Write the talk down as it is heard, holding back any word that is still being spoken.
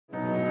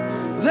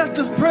Let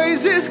the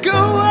praises go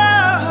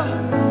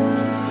up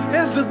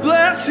as the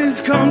blessings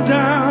come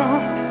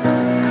down.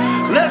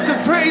 Let the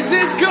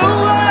praises go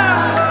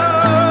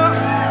up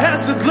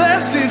as the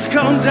blessings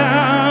come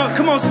down.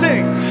 Come on,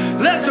 sing.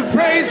 Let the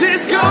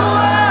praises go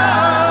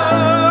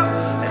up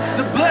as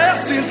the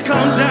blessings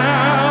come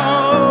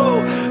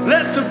down.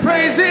 Let the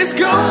praises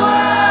go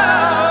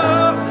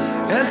up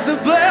as the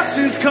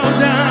blessings come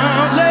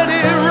down. Let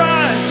it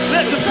rise.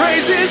 Let the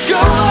praises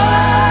go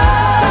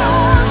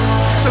up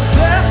as the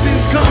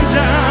blessings come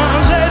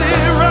down. Let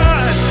it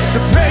rise. The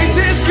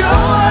praises go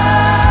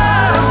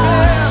up.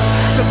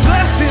 The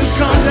blessings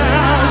come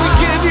down. We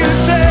give you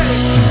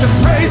thanks. The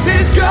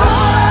praises go up.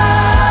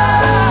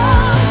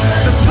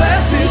 The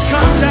blessings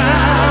come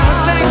down.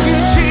 Thank you,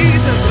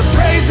 Jesus. The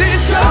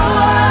praises go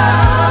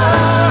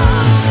up.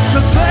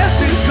 The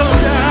blessings come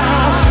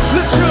down.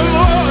 Lift your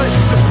voice.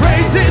 The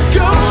praises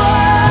go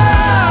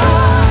up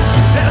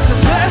as the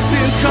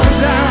blessings come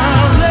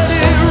down. Let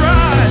it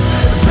rise.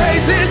 The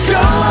praises go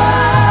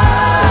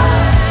up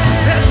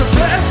as the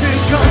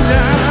blessings come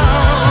down.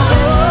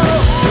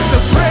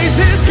 The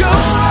praises go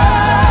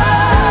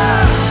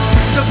up.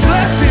 The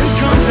blessings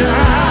come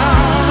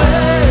down.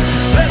 Hey,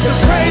 let the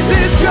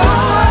praises go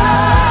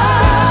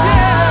up.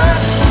 Yeah,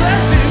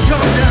 blessings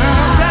come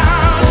down,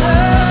 down,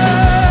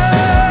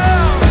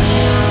 down.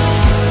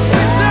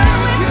 We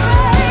thank you,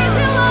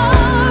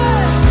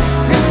 Lord.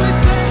 We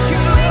thank you,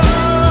 Lord.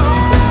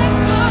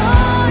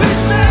 We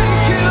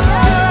thank you,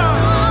 Lord.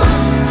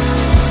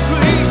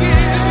 We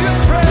give you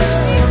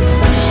praise.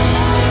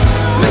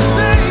 We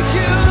thank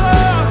you,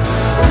 Lord.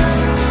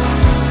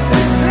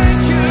 We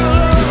thank you, Lord.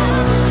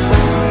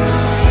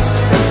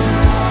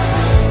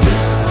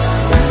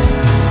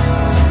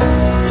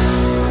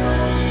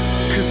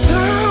 'Cause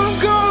I'm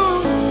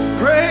gonna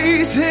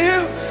praise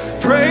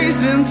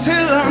him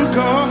till I'm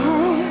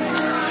gone.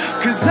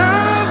 'Cause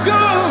I'm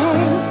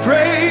gonna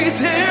praise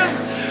him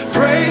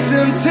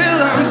till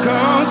I'm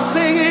gone.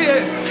 Sing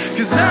it.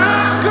 'Cause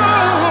I'm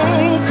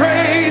gonna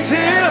praise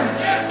him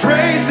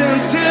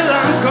till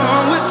I'm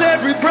gone. With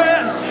every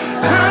breath,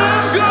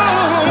 I'm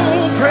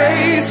gonna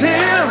praise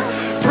him.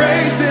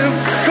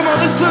 Come on,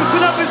 let's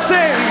loosen up and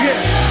sing it.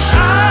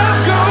 I'm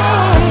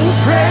gonna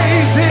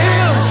praise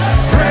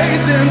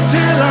him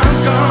till I'm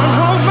gone.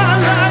 All my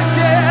life,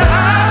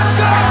 yeah, I'm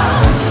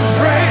gonna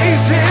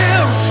praise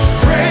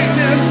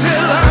him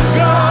till I'm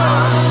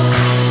gone.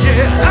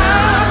 Yeah,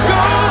 I'm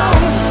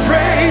gonna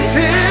praise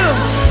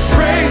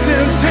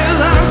him till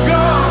I'm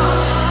gone.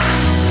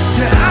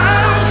 Yeah,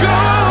 I'm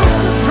gonna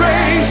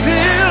praise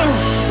him.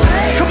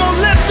 Come on,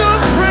 let the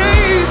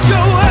praise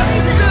go up.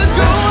 Just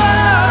go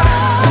up.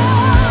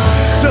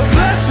 The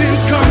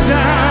blessings come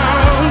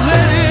down.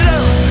 Let it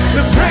up.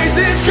 The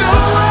praises go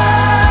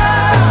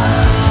up.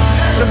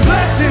 The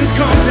blessings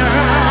come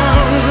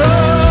down.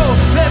 Oh,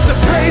 let the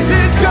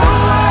praises go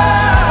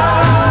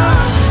up.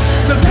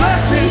 The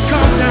blessings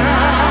come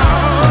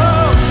down.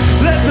 Oh,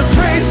 let the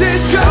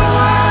praises go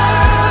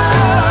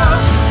up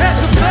as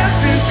the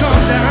blessings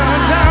come down,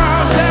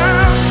 down,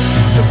 down.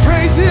 The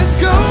praises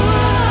go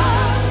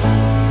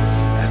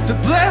up as the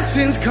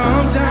blessings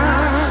come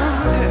down.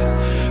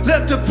 Yeah.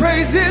 Let the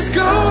praises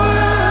go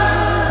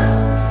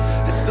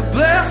up as the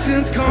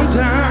blessings come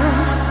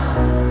down.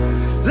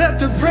 Let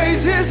the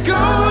praises go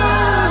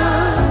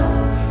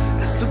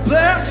up as the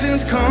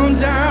blessings come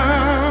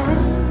down.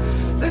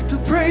 Let the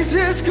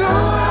praises go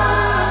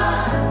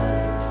up.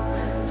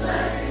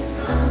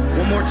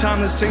 One more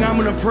time, let's sing. I'm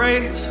gonna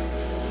praise.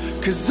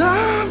 'Cause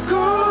I'm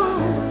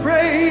gonna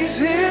praise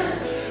him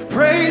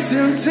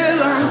till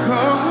I'm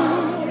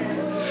gone.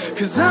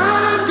 'Cause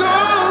I'm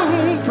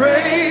gonna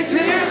praise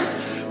him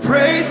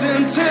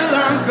till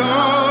I'm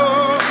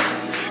gone.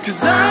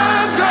 'Cause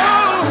I'm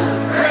gonna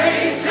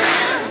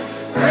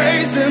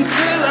praise him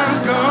till I'm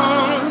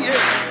gone.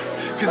 Yeah.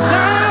 'Cause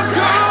I'm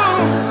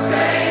gonna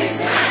praise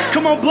him.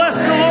 Come on, bless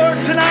the Lord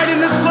tonight in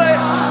this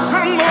place.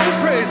 I'm gonna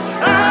praise.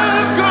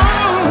 I'm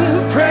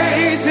gonna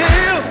praise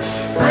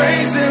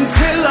him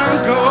till I'm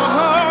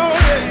gone.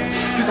 Yeah.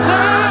 'Cause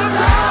I'm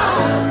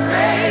gonna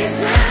praise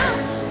him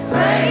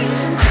till I'm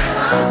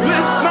gone.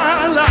 With my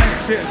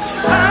life, yeah.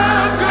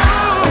 I'm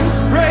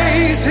gonna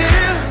praise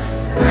him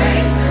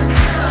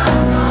till I'm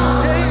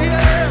gone. Yeah,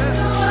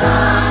 yeah.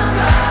 I'm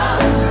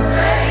gonna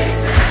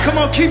praise him. Come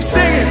on, keep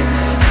singing.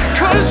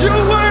 'Cause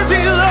you're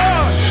worthy,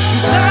 Lord.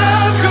 'Cause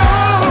I'm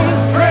gonna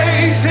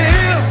praise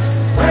him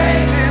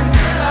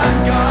till I'm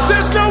gone.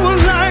 There's no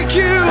one like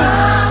you. I'm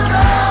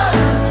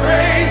gonna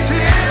praise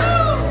him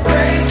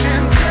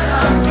till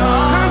I'm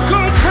gone. I'm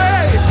gonna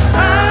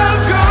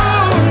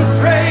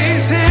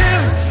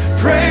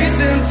praise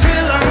him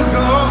till I'm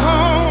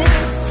gone.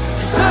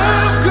 'Cause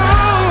I'm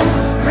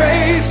gonna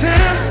praise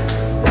him.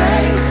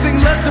 Sing,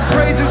 let the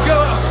praises go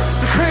up.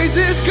 The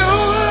praises go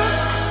up.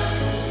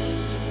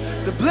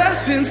 The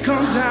blessings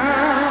come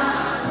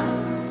down.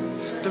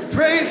 The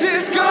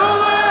praises go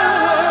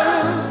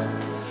up.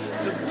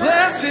 The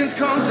blessings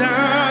come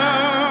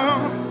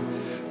down.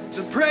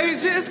 The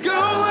praises go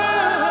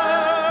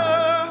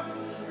up.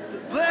 The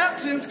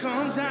blessings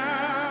come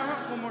down.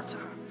 One more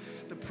time.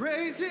 The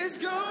praises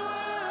go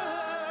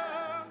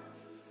up,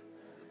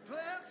 the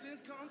blessings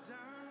come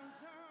down,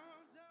 down.